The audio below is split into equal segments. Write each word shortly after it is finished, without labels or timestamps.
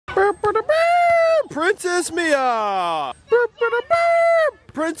Princess Mia!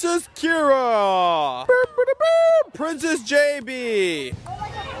 Princess Kira! Princess JB!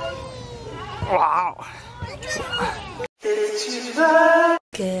 Wow!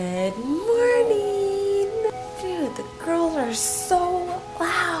 Good morning! Dude, the girls are so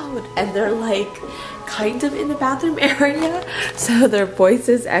loud! And they're like kind of in the bathroom area, so their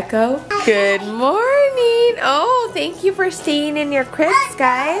voices echo. Good morning! Oh, thank you for staying in your cribs,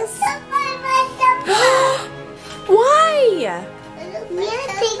 guys. Why?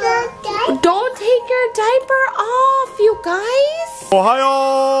 Don't take your diaper off, you guys!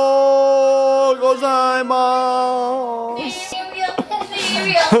 Ohayou gozaimasu!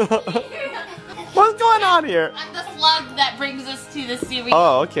 What's going on here? I'm the slug that brings us to the cereal.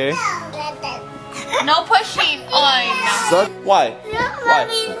 Oh, okay. No pushing on. So, why? Why?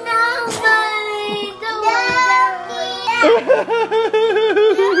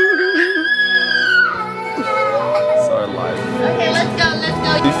 It's our life. Okay, let's go, let's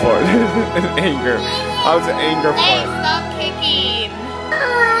go. Before, in anger. I was in anger for Hey, it. stop kicking.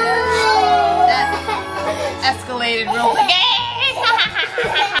 That escalated real quick.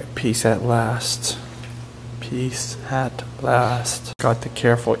 Peace at last. Peace at last. Got the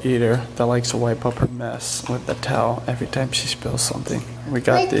careful eater that likes to wipe up her mess with the towel every time she spills something. We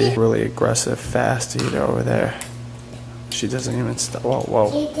got the really aggressive fast eater over there. She doesn't even stop. Whoa, whoa.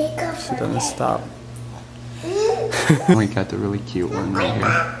 She doesn't stop. We got the really cute one right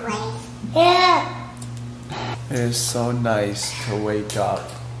here. It is so nice to wake up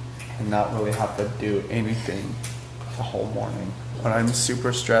and not really have to do anything the whole morning. When I'm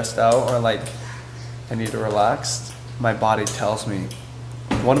super stressed out or like I need to relax, my body tells me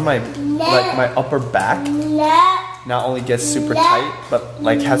one of my like my upper back not only gets super tight but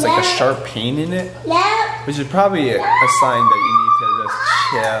like has like a sharp pain in it, which is probably a sign that you need to just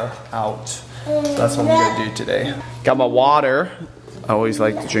chill out. So that's what I'm gonna do today. Got my water. I always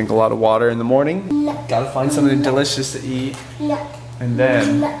like to drink a lot of water in the morning. Gotta find something delicious to eat, and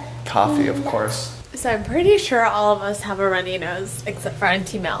then coffee, of course. So I'm pretty sure all of us have a runny nose except for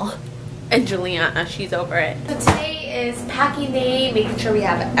Auntie Mel and Juliana. She's over it. So today is packing day, making sure we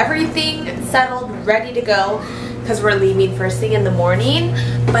have everything settled, ready to go, because we're leaving first thing in the morning.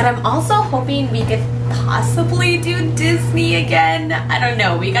 But I'm also hoping we could possibly do Disney again. I don't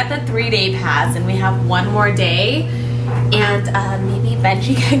know. We got the 3-day pass and we have one more day, and maybe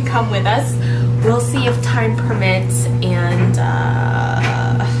Benji can come with us. We'll see if time permits, and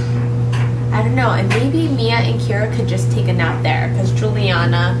I don't know, and maybe Mia and Kira could just take a nap there because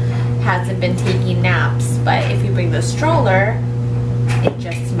Juliana hasn't been taking naps, but if you bring the stroller, it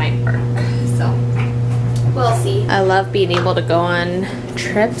just might work. So we'll see. I love being able to go on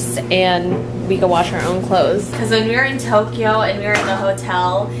trips and we can wash our own clothes. Because when we were in Tokyo and we were in the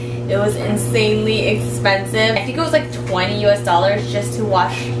hotel, it was insanely expensive. I think it was like $20 US just to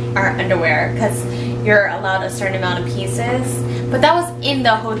wash our underwear because you're allowed a certain amount of pieces. But that was in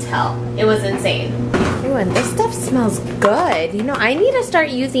the hotel. It was insane. Ooh, and this stuff smells good. You know, I need to start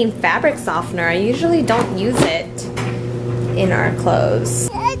using fabric softener. I usually don't use it in our clothes.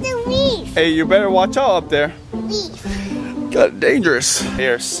 Hey, you better watch out up there. Got dangerous. They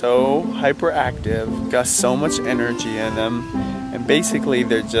are so hyperactive, got so much energy in them, and basically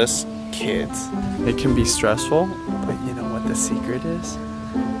they're just kids. It can be stressful, but you know what the secret is?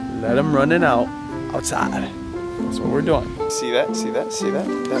 Let them run it out outside. That's what we're doing. See that? See that? See that?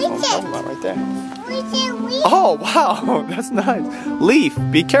 That's what I'm talking about right there. Oh, wow. That's nice. Leaf,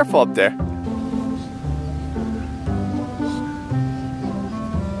 be careful up there.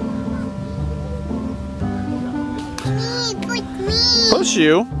 Push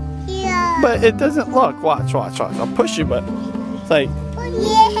you? Yeah. But it doesn't look. Watch, watch, watch. I'll push you, but it's like.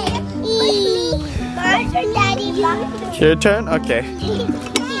 Your turn? Okay.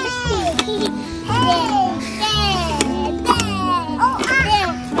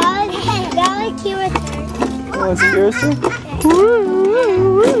 Oh, it's Kira's turn?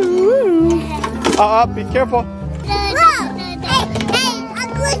 Be careful.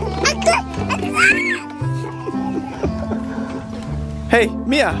 Hey,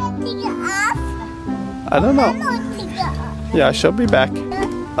 Mia. I don't know. Yeah, she'll be back.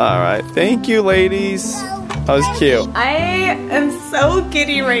 Alright, thank you, ladies. That was cute. I am so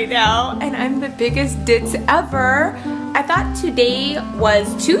giddy right now, and I'm the biggest ditz ever. I thought today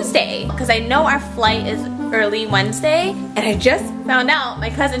was Tuesday, because I know our flight is early Wednesday, and I just found out, my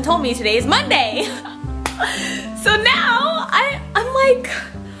cousin told me today is Monday. So now, I'm like,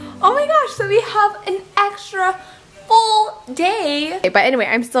 oh my gosh, so we have an extra full day. But anyway,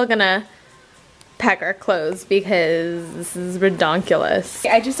 I'm still gonna pack our clothes because this is ridiculous.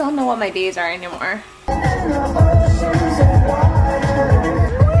 I just don't know what my days are anymore.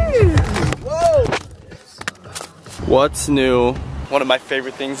 Whoa! What's new? One of my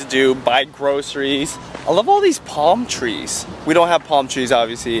favorite things to do, buy groceries. I love all these palm trees. We don't have palm trees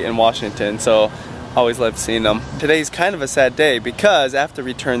obviously in Washington, so I always love seeing them. Today's kind of a sad day because I have to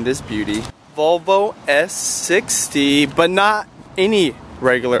return this beauty. Volvo S60, but not any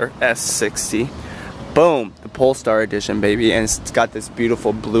regular S60. Boom, the Polestar edition, baby, and it's got this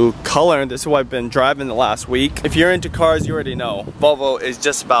beautiful blue color, and this is what I've been driving the last week. If you're into cars, you already know. Volvo is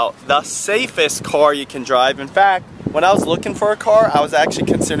just about the safest car you can drive. In fact, when I was looking for a car, I was actually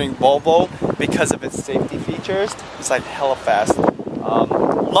considering Volvo because of its safety features. It's like hella fast.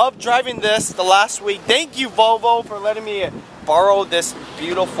 Love driving this the last week. Thank you, Volvo, for letting me borrow this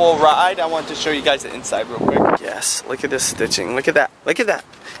beautiful ride. I wanted to show you guys the inside real quick. Yes, look at this stitching. Look at that. Look at that.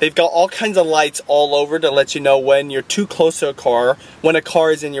 They've got all kinds of lights all over to let you know when you're too close to a car, when a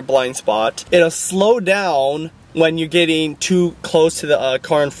car is in your blind spot. It'll slow down when you're getting too close to the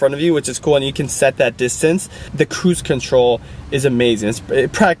car in front of you, which is cool, and you can set that distance. The cruise control is amazing.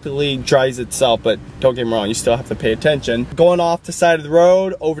 It practically drives itself, but don't get me wrong, you still have to pay attention. Going off the side of the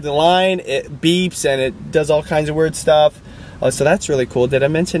road, over the line, it beeps and it does all kinds of weird stuff. So that's really cool. Did I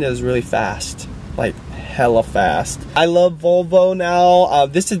mention it was really fast? Like hella fast. I love Volvo now.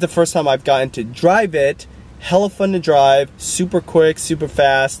 This is the first time I've gotten to drive it. Hella fun to drive, super quick, super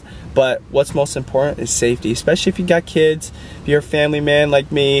fast. But what's most important is safety, especially if you got kids. If you're a family man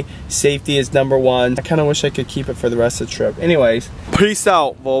like me, safety is #1. I kind of wish I could keep it for the rest of the trip. Anyways, peace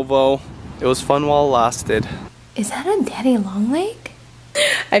out, Volvo. It was fun while it lasted. Is that a daddy long leg?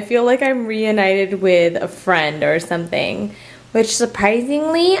 I feel like I'm reunited with a friend or something. Which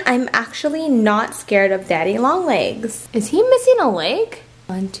surprisingly, I'm actually not scared of daddy long legs. Is he missing a leg?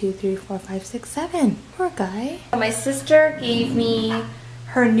 1, 2, 3, 4, 5, 6, 7. Poor guy. My sister gave me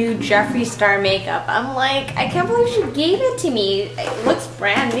her new Jeffree Star makeup. I'm like, I can't believe she gave it to me. It looks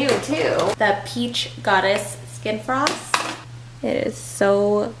brand new too. The Peach Goddess Skin Frost. It is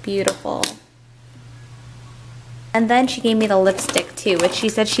so beautiful. And then she gave me the lipstick too, which she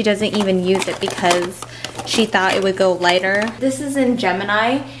said she doesn't even use it because she thought it would go lighter. This is in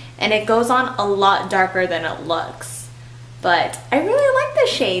Gemini and it goes on a lot darker than it looks. But I really like the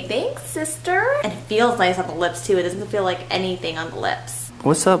shade. Thanks, sister. And it feels nice on the lips too. It doesn't feel like anything on the lips.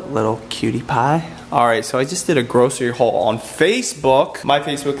 What's up, little cutie pie? Alright, so I just did a grocery haul on Facebook. My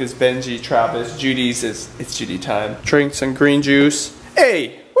Facebook is Benji Travis. Judy's is Itsjudytime. Drink some green juice.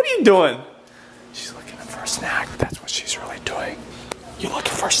 Hey, what are you doing? She's looking for a snack. That's what she's really doing. You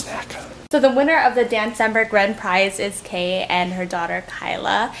looking for a snack? So the winner of the December Grand Prize is Kay and her daughter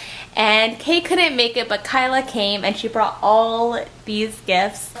Kyla. And Kay couldn't make it, but Kyla came and she brought all these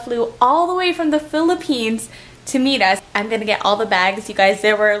gifts. Flew all the way from the Philippines to meet us. I'm gonna get all the bags, you guys.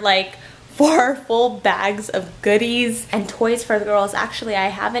 There were like 4 full bags of goodies and toys for the girls. Actually, I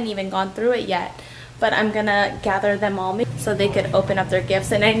haven't even gone through it yet, but I'm gonna gather them all so they could open up their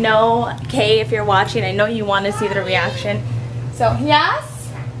gifts. And I know, Kay, if you're watching, I know you want to see the reaction. So, yes?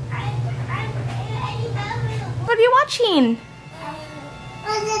 What are you watching?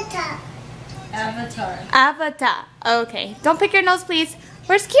 Avatar. Okay. Don't pick your nose, please.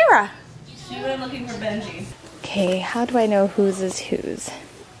 Where's Kira? She went looking for Benji. Okay, how do I know whose is whose?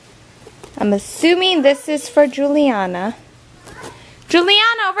 I'm assuming this is for Juliana.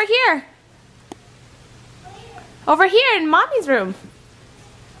 Juliana, over here. Over here in Mommy's room.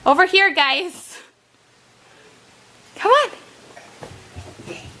 Over here, guys. Come on.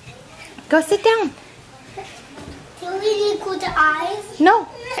 Go sit down. Do we need to go to eyes? No,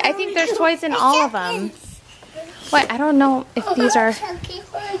 I think there's toys in all of them. Wait, I don't know if these are...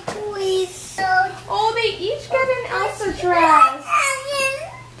 Oh, they each got an Elsa dress.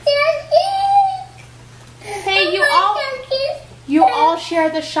 Hey, you all share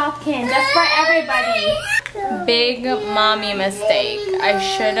the Shopkin. That's for everybody. Big mommy mistake. I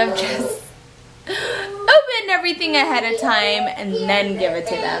should have just opened everything ahead of time and then give it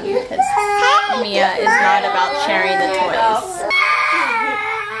to them because Mia is not about sharing the toys.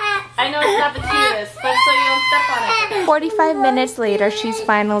 I know it's not the cutest, but so you don't step on it. 45 minutes later, she's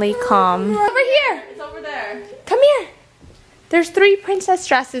finally calm. Over here. It's over there. Come here. There's 3 princess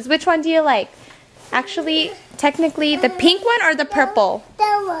dresses. Which one do you like? Actually, technically, the pink one or the purple?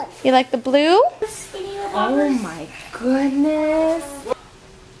 That one. You like the blue? Oh my goodness.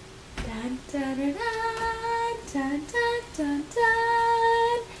 Dun, dun, dun, dun, dun, dun,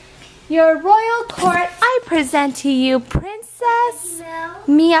 dun. Your royal court, I present to you Princess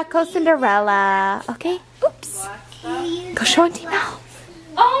Miyako Cinderella. Okay? Oops. Go show Auntie Mel.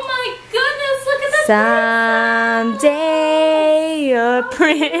 Oh my goodness, look at Someday your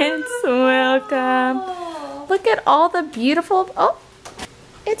prince will come. Look at all the beautiful, oh,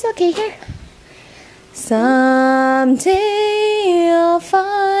 it's okay here. Someday you'll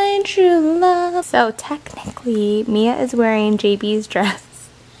find true love. So technically, Mia is wearing JB's dress.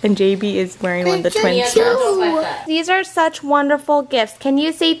 And JB is wearing one of the twins' dresses. These are such wonderful gifts. Can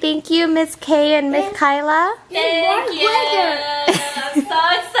you say thank you, Miss Kay and Miss Kyla? Thank you. I'm so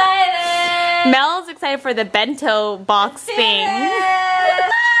excited. Mel's excited for the bento box thing. Oh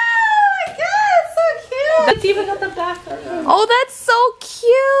my god, so cute. It's even got the back. Oh, that's so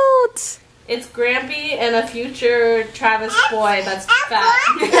cute. It's Grampy and a future Travis boy that's fat.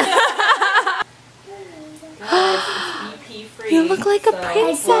 Guys, it's BP free. You look like a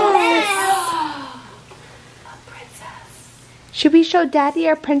princess. A princess. Should we show Daddy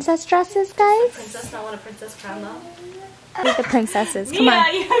our princess dresses, guys? Princess not want a princess crown though? Look at the princesses. Come Yeah,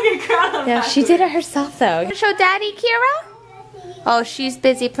 on. you have your crown on. Yeah, she did it herself though. Show Daddy, Kira? Oh, she's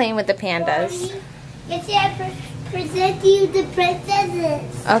busy playing with the pandas. Yes, I present you the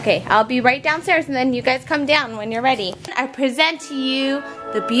princesses. Okay, I'll be right downstairs and then you guys come down when you're ready. I present to you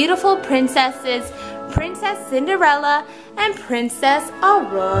the beautiful princesses, Princess Cinderella and Princess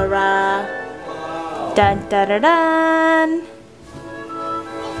Aurora. Dun dun dun dun.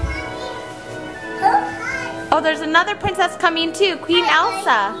 Oh, there's another princess coming too, Queen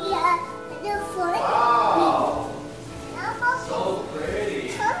Elsa.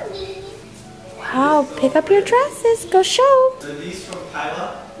 Wow, pick up your dresses, go show. Are these from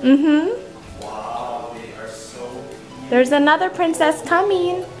Kyla? Mm-hmm. Wow, they are so cute. There's another princess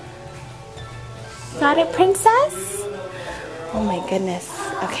coming. Got it, princess? Oh my goodness.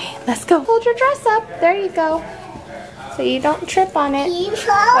 Okay, let's go. Hold your dress up. There you go. So you don't trip on it.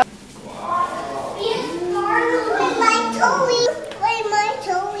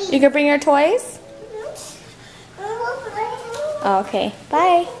 You can bring your toys? Okay,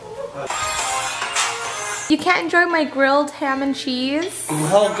 bye. You can't enjoy my grilled ham and cheese?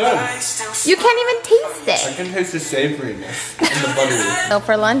 Well, good. You can't even taste I it. can taste the savoriness and the buttery. So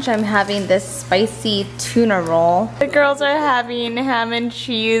for lunch, I'm having this spicy tuna roll. The girls are having ham and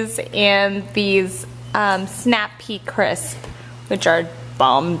cheese and these snap pea crisp, which are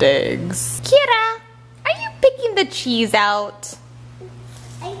bombed eggs. Kira, are you picking the cheese out?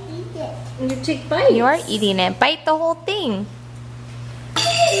 I eat it. You take bites. You are eating it. Bite the whole thing.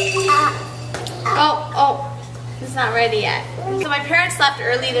 Oh, it's not ready yet. So my parents left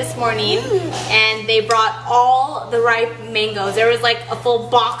early this morning and they brought all the ripe mangoes. There was like a full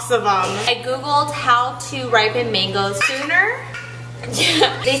box of them. I googled how to ripen mangoes sooner.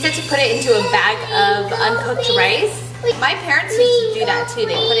 They said to put it into a bag of uncooked rice. My parents used to do that too.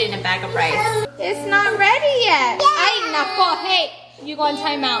 They put it in a bag of rice. It's not ready yet. Hey, Nako, hey, you go on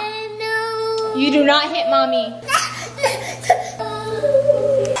timeout. You do not hit mommy.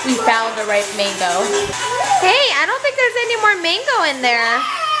 We found a ripe mango. Hey, I don't think there's any more mango in there.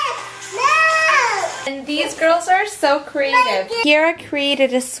 And these girls are so creative. Kira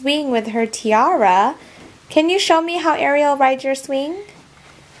created a swing with her tiara. Can you show me how Ariel rides your swing?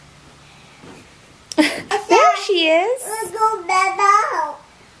 There she is.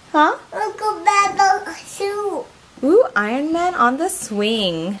 Huh? Ooh, Iron Man on the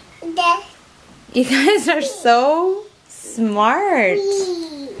swing. You guys are so smart.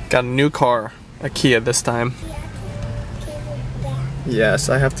 Got a new car, a Kia this time. Yes,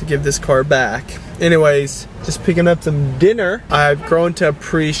 I have to give this car back. Anyways, just picking up some dinner. I've grown to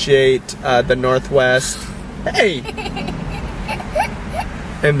appreciate the Northwest. Hey!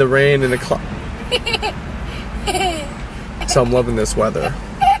 And the rain and the cloud. So I'm loving this weather.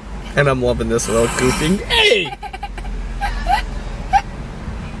 And I'm loving this little goofing. Hey!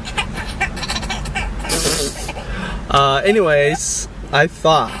 Anyways, I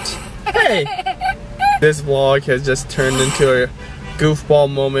thought, hey, this vlog has just turned into a goofball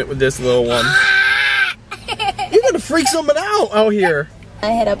moment with this little one. You're gonna freak someone out here.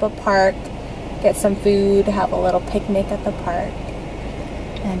 I hit up a park, get some food, have a little picnic at the park.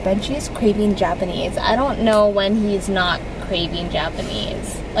 And Benji is craving Japanese. I don't know when he's not craving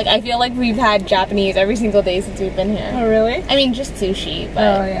Japanese. Like, I feel like we've had Japanese every single day since we've been here. Oh, really? I mean, just sushi, but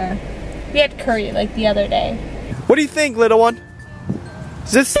Oh, yeah. we had curry like the other day. What do you think, little one?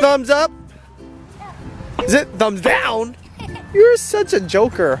 Is this thumbs up? Is it thumbs down? You're such a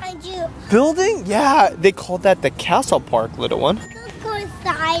joker. Building? Yeah, they call that the castle park, little one.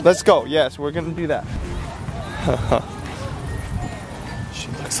 Let's go. Yes, we're gonna do that. She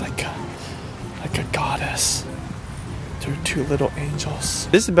looks like a goddess. Through two little angels.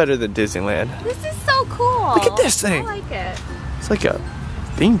 This is better than Disneyland. This is so cool. Look at this thing. I like it. It's like a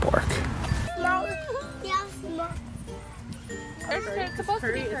theme park. supposed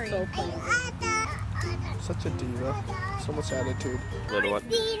to be curry. So such a diva. So much attitude. Little one.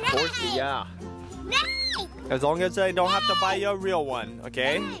 Horsey, yeah. As long as I don't have to buy you a real one,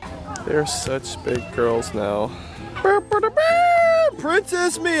 okay? They're such big girls now.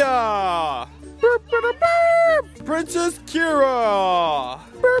 Princess Mia! Princess Kira!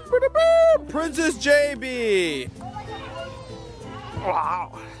 Princess JB!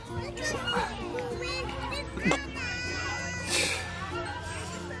 Wow.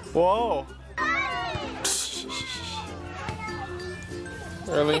 Whoa.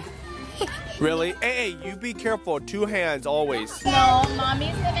 Really? Really? Hey, you be careful. 2 hands always. No,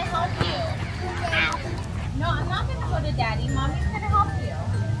 mommy's gonna help you. No, I'm not gonna go to daddy. Mommy's gonna help you.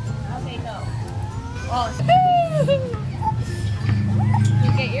 Okay, go. Oh.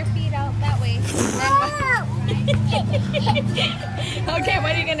 You get your feet out that way. Okay,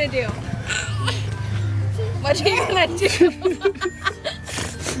 what are you gonna do? What are you gonna do?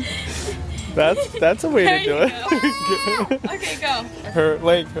 That's a way to do it. Okay, go. Her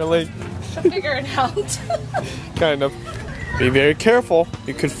leg. Figure it out. Kind of. Be very careful.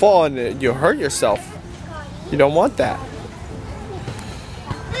 You could fall and you'll hurt yourself. You don't want that.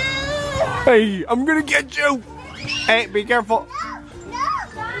 Hey, I'm gonna get you! Hey, be careful.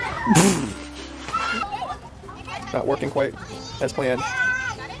 Not working quite as planned. Okay,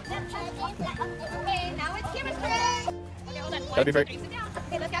 now it's Kira's turn. Okay, hold on. Gotta be very.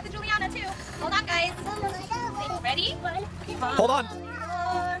 Okay, let's get to Juliana too. Hold on, guys. Ready? Hold on.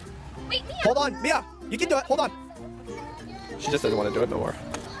 Wait, Mia. Hold on. Mia, you can do it. Hold on. She just doesn't want to do it no more.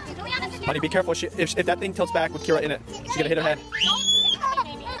 Juliana's in Honey, be careful. If that thing tilts back with Kira in it, she's gonna hit her head.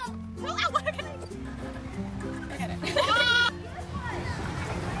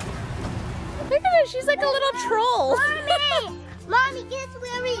 Look at her, she's like a little troll. Mommy, guess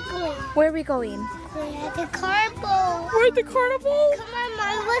where we going? Where are we going? We're at the carnival. We're at the carnival. Come on,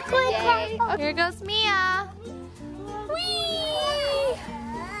 Mom, let's go to the carnival. Here goes Mia. Whee!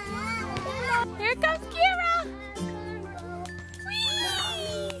 Here comes Kira.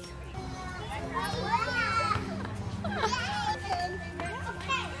 Whee!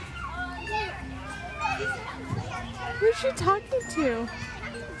 Who's she talking to?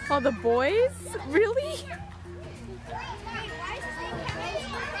 Oh, the boys? Really?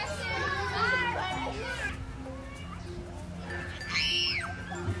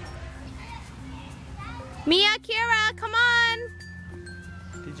 Mia, Kira, come on!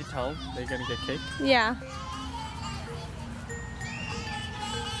 Did you tell them they're gonna get cake? Yeah.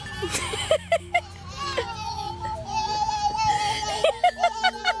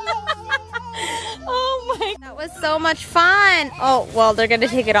 Oh my, that was so much fun. Oh, well, they're gonna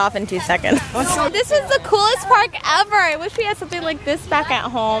take it off in 2 seconds. This is the coolest park ever. I wish we had something like this back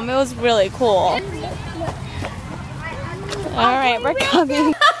at home. It was really cool. All right, we're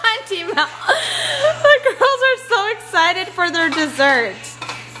coming. Team out. The girls are so excited for their dessert.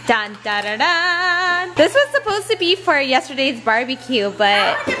 Dun, da, da, da. This was supposed to be for yesterday's barbecue,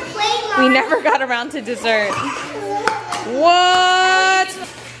 but we never got around to dessert. What?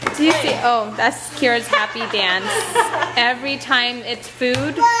 Do you see? Oh, that's Kira's happy dance. Every time it's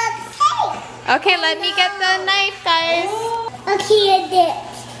food. Okay, let me get the knife, guys. Okay, I did.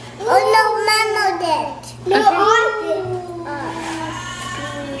 Oh no, Mama did. No, I did.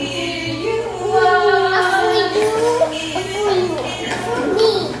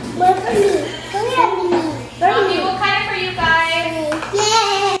 Mommy, we'll cut it for you guys.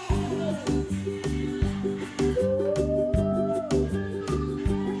 Yeah.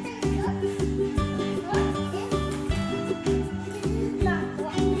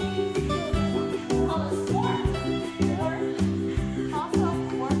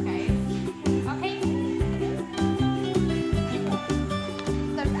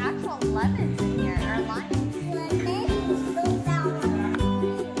 There's actual lemons in here, or limes.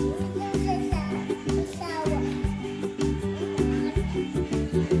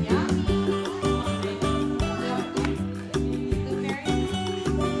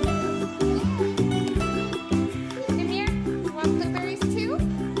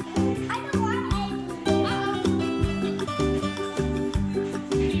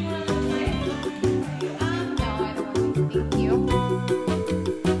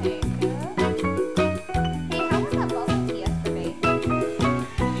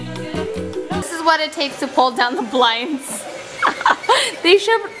 What it takes to pull down the blinds. They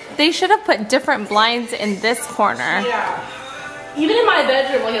should have put different blinds in this corner. Yeah. Even in my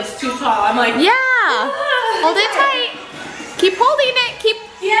bedroom, like it's too tall. I'm like, yeah. Hold it tight. Keep holding it. Keep.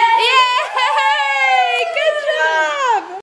 Yeah.